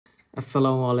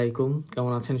আসসালামু আলাইকুম,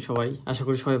 কেমন আছেন সবাই? আশা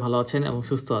করি সবাই ভালো আছেন এবং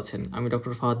সুস্থ আছেন। আমি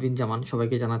ডক্টর ফাহাদ বিন জামান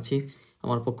সবাইকে জানাচ্ছি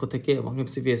আমার পক্ষ থেকে এবং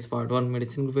FCPS Part-1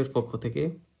 Medicine গ্রুপের পক্ষ থেকে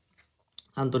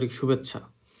আন্তরিক শুভেচ্ছা।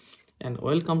 And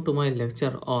welcome to my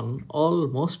lecture on all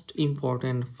most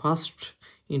important first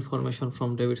information from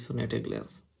DAVIDSON at a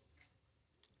glance.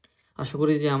 আশা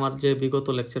করি যে আমার যে বিগত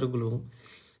লেকচারগুলো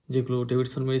যেগুলো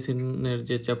ডেভিডসন মেডিসিনের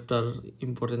যে চ্যাপ্টার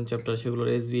ইম্পর্টেন্ট চ্যাপ্টার সেগুলোর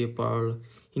SBA পার্ল,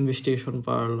 ইনভেস্টিগেশন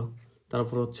পার্ল,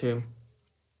 তারপর হচ্ছে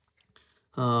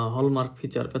hallmark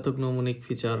feature, pathognomonic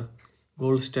feature,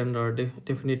 gold standard,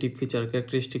 definitive feature,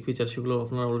 characteristic feature সেগুলো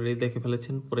আপনারা অলরেডি দেখে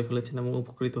ফেলেছেন, পড়ে ফেলেছেন এবং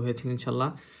উপকৃত হয়েছেন ইনশাল্লাহ।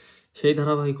 সেই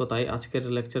ধারাবাহিকতায় আজকের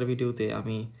লেকচার ভিডিওতে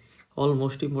আমি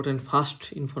অলমোস্ট ইম্পর্টেন্ট ফার্স্ট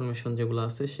ইনফরমেশন যেগুলো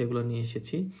আছে সেগুলো নিয়ে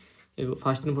এসেছি। এগুলো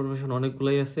ফার্স্ট ইনফরমেশন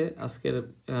অনেকগুলোই আছে। আজকের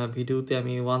ভিডিওতে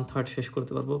আমি 1/3 শেষ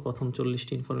করতে পারবো, প্রথম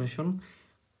 40টি ইনফরমেশন।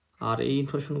 আর এই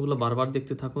ইনফরমেশনগুলো বারবার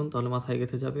দেখতে থাকুন, তাহলে মাথায়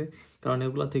গেঁথে যাবে, কারণ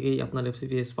এগুলো থেকেই আপনার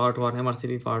FCPS Part-1,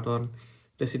 MRCP Part-1,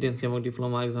 residency এবং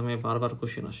ডিপ্লোমা এক্সামে বারবার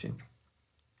কোশ্চেন আসে।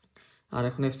 আর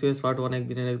এখন FCPS Part-1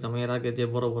 একদিনের এক্সামে এর আগে যে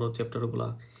বড় বড় চ্যাপ্টারগুলো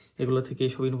এগুলো থেকে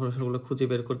এই সব ইনফরমেশনগুলো খুঁজে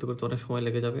বের করতে করতে অনেক সময়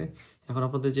লেগে যাবে। এখন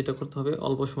আপনাদের যেটা করতে হবে,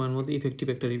 অল্প সময়ের মধ্যে ইফেক্টিভ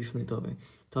একটা রিভিশন নিতে হবে।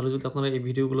 তাহলে যদি আপনারা এই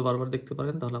ভিডিওগুলো বারবার দেখতে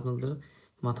পারেন তাহলে আপনাদের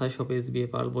মাথায় সব SBA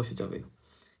পার্ল বসে যাবে।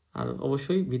 আর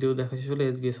অবশ্যই ভিডিও দেখা শেষ হলে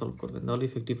SBA সলভ করবেন, তাহলে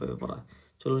ইফেক্টিভভাবে পড়া।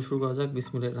 চলুন শুরু করা যাক।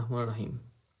 বিসমিল্লাহির রহমানির রহিম।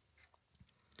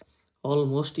 All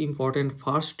most important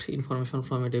first information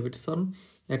from a Davidson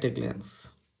at a glance.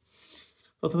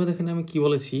 প্রথমে দেখেন আমি কি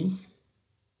বলেছি,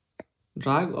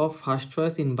 drug of first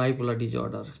choice in bipolar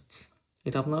disorder.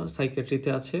 এটা আপনার সাইকিয়াট্রিতে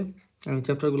আছে, আমি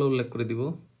চ্যাপ্টারগুলো উল্লেখ করে দিব,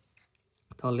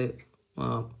 তাহলে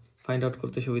ফাইন্ড আউট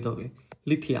করতে সুবিধা হবে।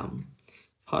 Lithium,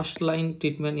 first line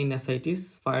treatment in ascites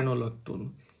স্পাইনোল্যাকটোন,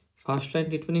 first line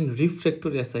treatment in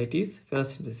refractory ascites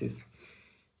প্যারাসিন্থেসিস,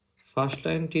 first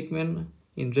line treatment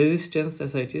in resistance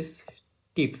ascites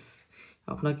tips.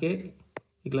 আপনাকে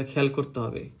এগুলা খেয়াল করতে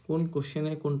হবে, কোন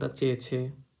কোশ্চেনে কোনটা চেয়েছে,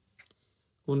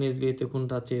 কোন SBAতে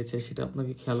কোনটা চেয়েছে সেটা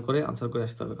আপনাকে খেয়াল করে আনসার করে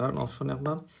আসতে হবে, কারণ অপশনে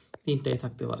আপনার 3টাই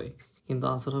থাকতে পারে, কিন্তু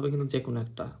আনসার হবে কিন্তু যে কোনো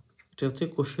একটা। এটা হচ্ছে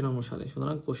কোশ্চেন অনুসারে,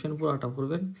 সুতরাং কোশ্চেন পুরোটা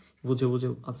করবেন, বুঝে বুঝে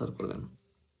আনসার করবেন।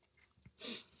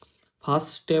 First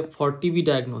step for TB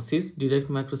diagnosis, direct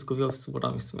microscopy of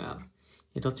sputum smear.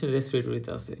 এটা হচ্ছে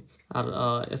রেসপিরেটরিতে আছে। আর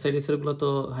অ্যাসাইটিসেরগুলো তো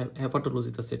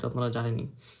হেপাটোলজিতে আছে, এটা আপনারা জানেনই।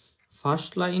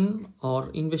 First line or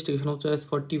investigation of choice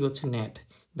for TB হচ্ছে নেট।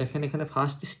 দেখেন এখানে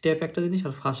ফার্স্ট স্টেপ একটা জিনিস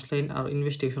আর first line R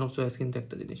investigation of choice কিন্তু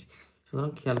একটা জিনিস, সুতরাং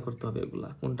খেয়াল করতে হবে এগুলা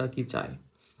কোনটা কি চায়।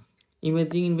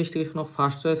 Imaging investigation of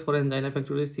first choice for angina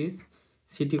ফ্যাক্টরিসিস,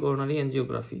 city coronary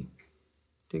angiography.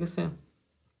 ঠিক আছে,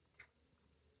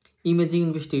 ইমেজিং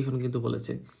ইনভেস্টিগেশন কিন্তু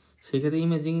বলেছে, সেক্ষেত্রে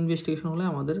ইমেজিং ইনভেস্টিগেশন হলে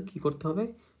আমাদের কি করতে হবে,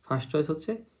 ফার্স্ট চয়েস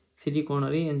হচ্ছে সিটি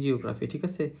করোনারি এনজিওগ্রাফি। ঠিক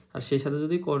আছে, আর সেই সাথে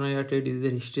যদি করোনারি আর্টারি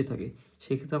ডিজিজের হিস্ট্রি থাকে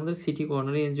সেক্ষেত্রে আমাদের সিটি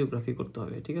করোনারি এনজিওগ্রাফি করতে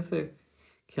হবে। ঠিক আছে,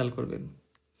 খেয়াল করবেন,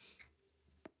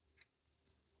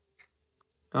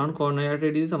 কারণ করোনারি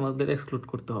আর্টারি ডিজিজ আমাদের এক্সক্লুড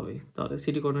করতে হবে, তাহলে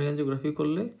সিটি করোনারি এনজিওগ্রাফি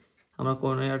করলে আমরা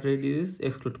করোনারি আর্টারি ডিজিজ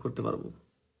এক্সক্লুড করতে পারবো।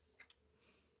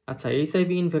 আচ্ছা,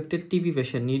 HIV infected TB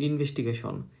patient need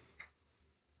investigation.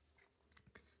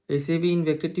 HIV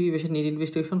infected TB patient need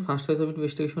investigation, first choice of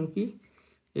investigation কি,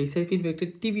 HIV infected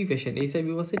TB patient, HIV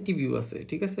আছে টিবিও আছে।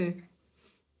 ঠিক আছে,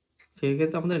 সেই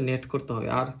ক্ষেত্রে আমাদের নেট করতে হবে।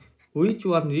 আর which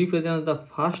one represents the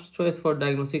first choice for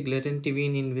diagnosis latent TB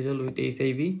in individual with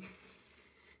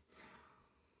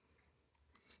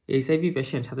HIV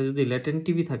patient সাথে যদি লেটেন্ট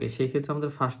টিবি থাকে সেই ক্ষেত্রে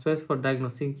আমাদের ফার্স্ট চয়েস ফর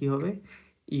ডায়াগনোসিস কি হবে,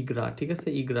 ইগ্রা। ঠিক আছে,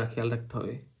 ইগ্রা খেয়াল রাখতে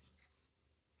হবে।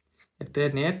 একটা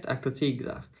নেট, একটা হচ্ছে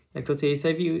ইগ্রা। একটা হচ্ছে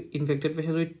HIV infected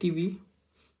patient with TB,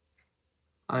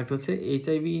 আর একটা হচ্ছে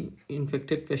HIV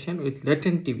infected patient with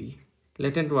latent TB.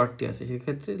 Latent ওয়ার্ডটি আছে,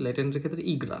 সেক্ষেত্রে লেটেন্টের ক্ষেত্রে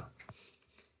ইগ্রা।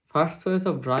 First choice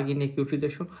of drug in acute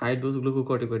rejection, high dose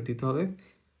glucocorticoid দিতে হবে।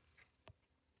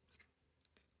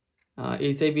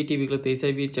 HIV টিবিগুলোতে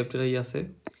HIV চ্যাপ্টারেই আছে।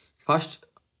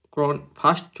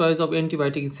 First choice of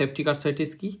antibiotic in septic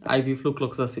arthritis কি, IV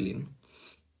flucloxacillin.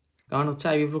 কারণ হচ্ছে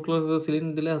IV ফ্লুক্লোক্সাসিলিন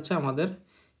দিলে হচ্ছে আমাদের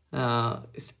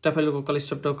স্টাফিলোকোকাল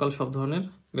স্ট্রেপ্টোকোকাল সব ধরনের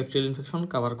ব্যাকটেরিয়াল ইনফেকশন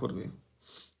কভার করবে।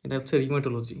 এটা হচ্ছে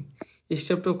rheumatology.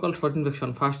 Streptococcal short infection,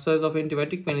 first choice of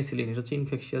antibiotic penicillin. এটা হচ্ছে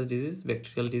ইনফেকশিয়াস ডিজিজ,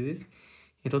 ব্যাকটেরিয়াল ডিজিজ।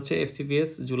 এটা হচ্ছে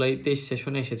FCPS জুলাই 23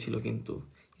 সেশনে এসেছিল, কিন্তু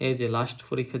এই যে লাস্ট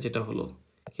পরীক্ষা যেটা হলো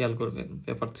খেয়াল করবেন,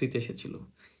 পেপার 3তে এসেছিল।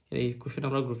 এই কোশ্চেন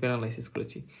আমরা গ্রুপে অ্যানালাইসিস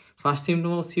করেছি। First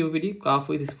symptom of COPD, calf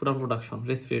with sputum production,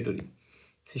 respiratory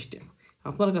system.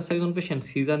 আপনার কাছে একজন পেশেন্ট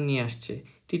সিজার নিয়ে আসছে,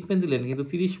 ট্রিটমেন্ট দিলেন কিন্তু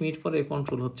 30 মিনিট পরে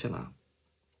কন্ট্রোল হচ্ছে না,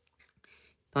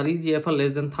 তার EGFR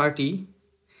less than 30।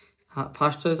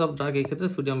 First choice of drug এই ক্ষেত্রে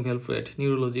সোডিয়াম ভ্যালফ্রেট,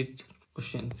 নিউরোলজির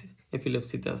কোশ্চেন,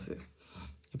 এপিলেপসিতে আছে,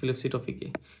 এপিলেপসি টপিকে।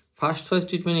 First choice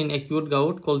treatment in acute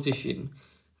gout, colchicine.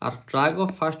 R drug of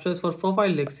first choice for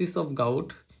prophylaxis of gout,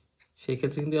 সেই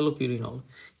ক্ষেত্রে কিন্তু অ্যালোপিরিনল।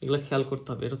 এগুলো খেয়াল করতে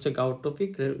হবে। এটা হচ্ছে গাউট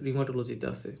টপিক, রিমাটোলজিতে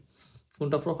আছে।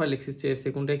 কোনটা প্রোফাইল্যাক্সিস চেয়েছে,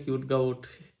 কোনটা অ্যাকিউট গাউট,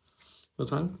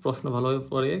 সুতরাং প্রশ্ন ভালোভাবে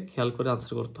পড়ে খেয়াল করে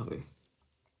আনসার করতে হবে।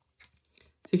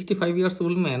 65 years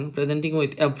old man presenting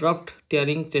with abrupt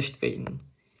tearing chest pain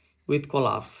with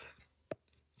collapse.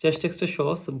 Chest X-ray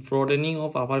shows broadening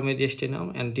of upper mediastinum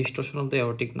and distortion of the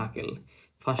aortic knuckle.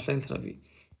 First line therapy.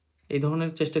 এই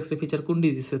ধরনের চেস্ট এক্সরে ফিচার কোন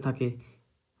ডিজিজে থাকে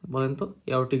বলেন তো?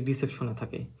 এঅর্টিক ডিসেকশনে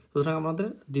থাকে। সুতরাং আমাদের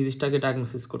ডিজিজটাকে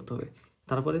ডায়াগনোসিস করতে হবে,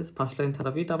 তারপরে ফার্স্ট লাইন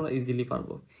থেরাপিটা আমরা ইজিলি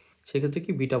পারবো। সেক্ষেত্রে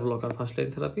কি beta blocker first line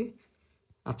therapy.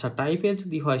 আচ্ছা, টাইপ এ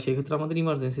যদি হয় সেক্ষেত্রে আমাদের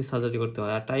ইমার্জেন্সি সার্জারি করতে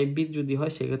হয়, আর টাইপ বি যদি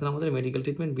হয় সেক্ষেত্রে আমাদের মেডিকেল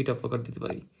ট্রিটমেন্ট বিটা ব্লকার দিতে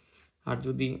পারি। আর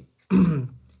যদি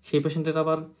সেই পেশেন্টের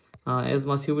আবার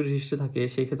অ্যাজমা সিওপিডি হিস্ট্রি থাকে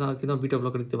সেই ক্ষেত্রে কিন্তু বিটা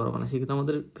ব্লকার দিতে পারবো না, সেক্ষেত্রে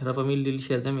আমাদের ভেরাপামিল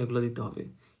ডিলশিয়াজাম এগুলো দিতে হবে।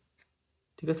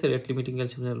 ঠিক আছে, rate limiting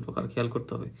calcium channel blocker খেয়াল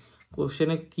করতে হবে।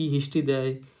 কোশ্চেনে কি হিস্ট্রি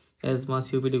দেয়, অ্যাজমা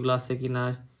সিওপিডিগুলো আছে কি না,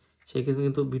 সেক্ষেত্রে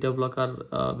কিন্তু বিটা ব্লকার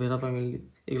ভেরাপামিল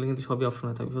এগুলো কিন্তু সবই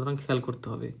অপশনে থাকবে, সুতরাং খেয়াল করতে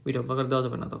হবে। বিটা ব্লকার দেওয়া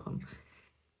যাবে না তখন।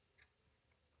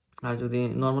 আর যদি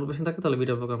নর্মাল পেশেন্ট থাকে তাহলে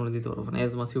বিটা ব্লকার আমরা দিতে পারবো না,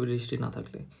 অ্যাজমা সিওপিডি হিস্ট্রি না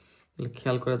থাকলে।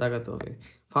 খেয়াল করে দেখাতে হবে।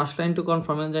 First line to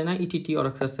confirm angina ETT or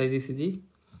exercise ECG.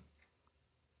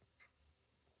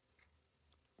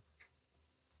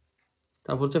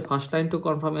 তারপর হচ্ছে first line to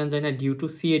confirm angina due to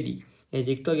CAD, এই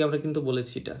যে একটু আগে আমরা কিন্তু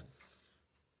বলেছি এটা।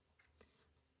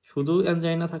 শুধু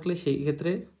এনজাইনা থাকলে সেই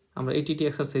ক্ষেত্রে আমরা এটিটি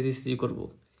এক্সারসাইজ ইসিজি করবো।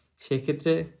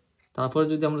 সেক্ষেত্রে তারপরে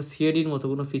যদি আমরা সিএডির মতো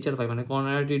কোনো ফিচার পাই, মানে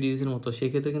করোনারি আর্টারি ডিজিজের মতো,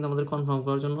 সেক্ষেত্রে কিন্তু আমাদের কনফার্ম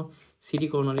করার জন্য সিটি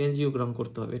করোনারি এনজিওগ্রাম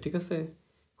করতে হবে। ঠিক আছে,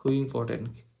 খুবই ইম্পর্টেন্ট,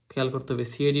 খেয়াল করতে হবে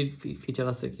সিএডির ফিচার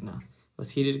আছে কিনা বা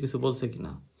সিএডির কিছু বলছে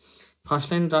কিনা। First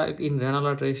line drug in renal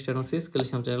artery stenosis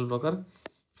calcium channel blocker.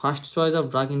 First choice of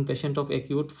drug in patient of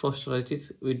acute ফ্রস্টারাইটিস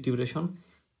with duration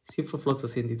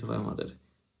ciprofloxacin দিতে হয় আমাদের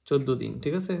 14 দিন।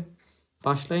 ঠিক আছে,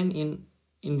 first line in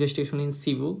investigation in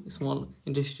সিবু small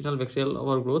intestinal bacterial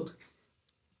overgrowth,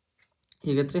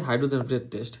 এক্ষেত্রে হাইড্রোজেন ব্রেথ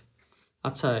টেস্ট।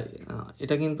 আচ্ছা,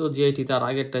 এটা কিন্তু জিআইটি তার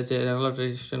আগেরটা যে রেনাল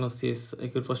আর্টারি স্টেনোসিস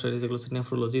অ্যাকিউট ফ্রস্টারাইটিস এগুলো হচ্ছে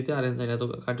নেফ্রোলজিতে, আর এনজাইনা তো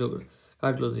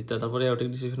কার্ডিওলজিতে, তারপরে অ্যাওর্টিক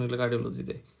ডিসেকশন এগুলো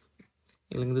কার্ডিওলজিতে।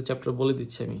 এগুলো কিন্তু চ্যাপ্টার বলে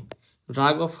দিচ্ছি আমি।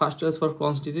 Drug of first choice for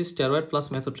Crohn's disease steroid plus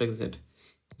methotrexate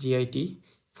GIT.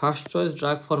 First choice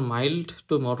drug for mild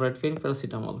to moderate pain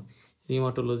paracetamol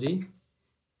rheumatology.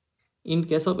 In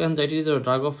case of anxiety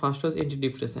drug of first choice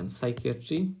antidepressant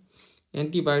psychiatry.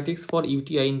 Antibiotics for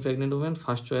UTI in pregnant women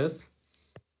first choice.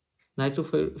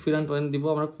 নাইট্রোফিরান্টয়েন দিব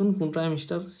আমরা কোন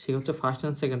trimester, সে হচ্ছে first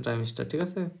and second trimester. ঠিক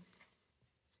আছে,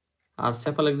 আর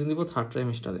cefalexin দিব third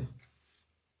ট্রাইমিস্টারে।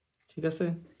 ঠিক আছে,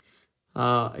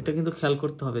 এটা কিন্তু খেয়াল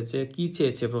করতে হবে যে কি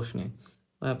চেয়েছে প্রশ্নে,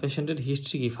 পেশেন্টের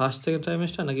হিস্ট্রি কি ফার্স্ট সেকেন্ড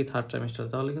ট্রাইমেস্টার নাকি থার্ড ট্রাইমেস্টার,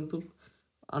 তাহলে কিন্তু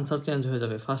আনসার চেঞ্জ হয়ে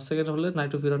যাবে। ফার্স্ট সেকেন্ড হলে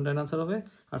নাইট্রোফিরান্টাইন আনসার হবে,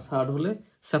 আর থার্ড হলে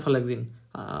সেফালেক্সিন।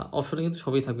 অপশনে কিন্তু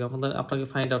সবই থাকবে, আপনাকে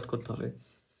ফাইন্ড আউট করতে হবে।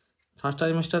 ফার্স্ট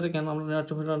ট্রাইমেস্টারে কেন আমরা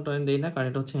নাইট্রোফিরান্টাইন দিই না, কারণ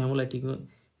এটা হচ্ছে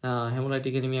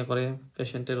হেমোলাইটিক এনিমিয়া করে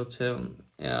পেশেন্টের, হচ্ছে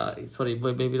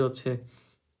বেবির হচ্ছে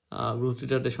গ্রোথ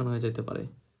রিটার্ডেশন হয়ে যেতে পারে,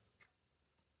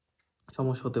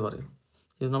 সমস্যা হতে পারে,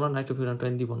 এই জন্য আমরা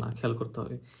নাইট্রোফিরান্টাইন দিব না, খেয়াল করতে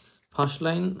হবে। First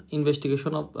line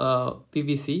investigation of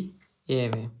PVC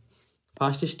AMA.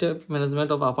 First step management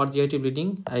of upper GIT bleeding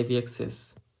ivy access.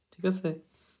 ঠিক আছে,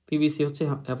 পিভিসি হচ্ছে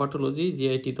হেপাটোলজি,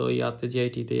 জিআইটি তো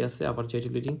জিআইটিতেই আছে আপার GIT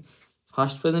bleeding.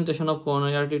 First presentation of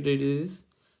coronary artery disease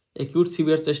acute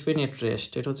severe chest pain at rest,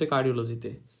 এটা হচ্ছে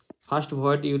কার্ডিওলজিতে। First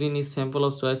void urine is sample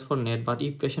of choice for net, but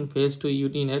if patient fails to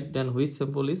urinate then which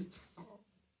sample is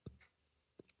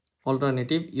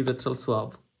alternative urethral সোয়াব।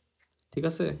 ঠিক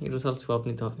আছে, urethral সোয়াব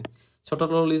নিতে হবে।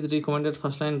 সোটালোল is recommended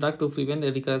first line drug to prevent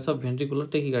recurrence of ventricular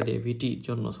tachycardia ভিটির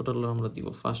জন্য সোটালোল আমরা দিব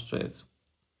first choice.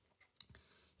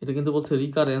 এটা কিন্তু বলছে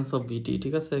রিকারেন্স অফ ভিটি।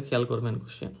 ঠিক আছে, খেয়াল করবেন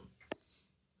question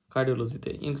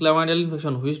কার্ডিওলজিতে। ইনক্লামাইডাল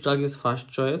infection which drug is first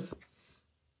choice.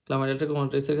 ক্লামাইডাল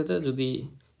ট্রাকোমাটাইটিসের ক্ষেত্রে যদি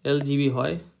এলজিবি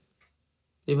হয়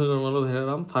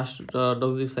ভেরারাম ফার্স্ট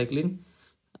ডক্সিসাইক্লিন,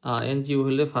 এনজিও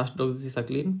হলে ফার্স্ট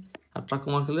ডক্সিসাইক্লিন, আর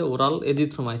ট্রাকোমার হলে oral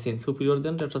azithromycin superior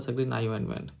then tetracycline I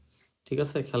ointment. ঠিক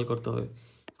আছে, খেয়াল করতে হবে।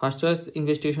 First choice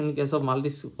investigation in case of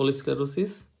multiple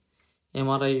sclerosis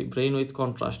MRI brain with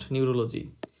contrast neurology.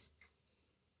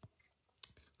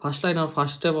 First line R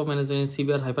first step of management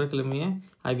severe hyperkalaemia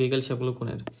ivy calcium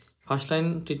গ্লুকোনের। First line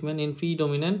treatment in fee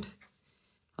dominant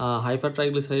hyper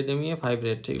ট্রাইগ্লিসারাইডেমিয়া 5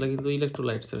 rate, এগুলো কিন্তু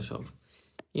ইলেকট্রোলাইটসের সব।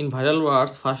 In viral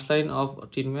words first line of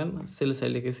treatment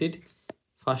salicylic acid.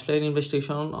 First line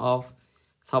investigation of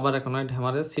সাবারাকনয়েড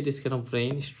haemorrhage CT scan of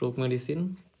brain stroke medicine.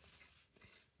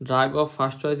 Drug of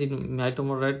first choice in mild to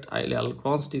moderate ileal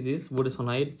Crohn's disease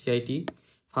budesonide GIT.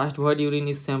 First void urine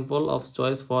is sample of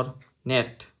choice for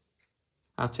NET.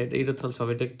 আচ্ছা, এটা তাহলে সব,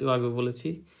 এটা একটু আগে বলেছি।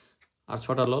 আর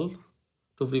 6টা লল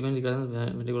টু প্রিভেন্ট রিকারেন্স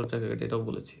ভেন্টিকুলার ট্র্যাকিকার্ডিয়া, এটাও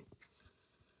বলেছি।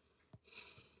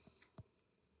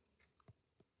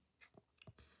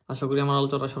 আশা করি আমার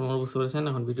আলোচনা সাধারণ বুঝতে পেরেছেন।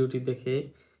 এখন ভিডিওটি দেখে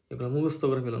এগুলো মুখস্থ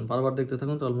করে ফেলুন, বারবার দেখতে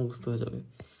থাকুন, তাহলে মুখস্থ হয়ে যাবে।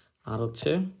 আর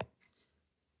হচ্ছে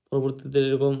পরবর্তীতে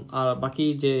এরকম আর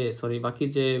বাকি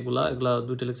যেগুলা এগুলা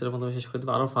 2টা লেকচারের মাধ্যমে শেষ করতে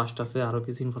হবে। আরও ফাস্ট আছে, আরও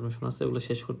কিছু ইনফরমেশন আছে, এগুলো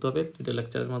শেষ করতে হবে 2টা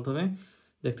লেকচারের মাধ্যমে।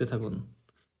 দেখতে থাকুন।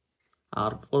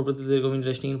 আর পরবর্তীতে এরকম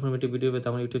ইন্টারেস্টিং ইনফরমেটিভ ভিডিও পেতে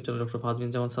আমার ইউটিউব চ্যানেল ডক্টর ফাহাদ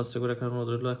যেমন সাবস্ক্রাইব করে রাখার অনুরোধ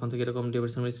রইল। এখন থেকে এরকম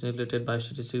ডেভিডসন মেডিসিন রিলেটেড,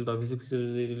 বায়োস্ট্যাটিস্টিক্স বা ফিজিক্স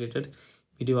রিলেটেড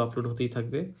ভিডিও আপলোড হতেই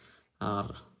থাকবে। আর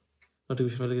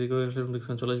নোটিফিকেশন বেল ক্লিক করে রাখলে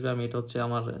নোটিফিকেশন চলে আসবে। আমি এটা হচ্ছে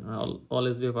আমার অল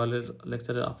এসবি ফাইলের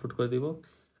লেকচারে আপলোড করে দিব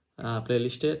প্লে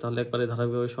লিস্টে, তাহলে একবারে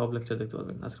ধারাবাহিকভাবে সব লেকচার দেখতে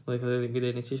পারবেন। আজকের মধ্যে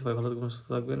বিদায় নিচ্ছি। সবাই ভালো থাকবেন, সুস্থ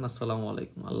থাকবেন। আসসালামু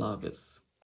আলাইকুম, আল্লাহ হাফেজ।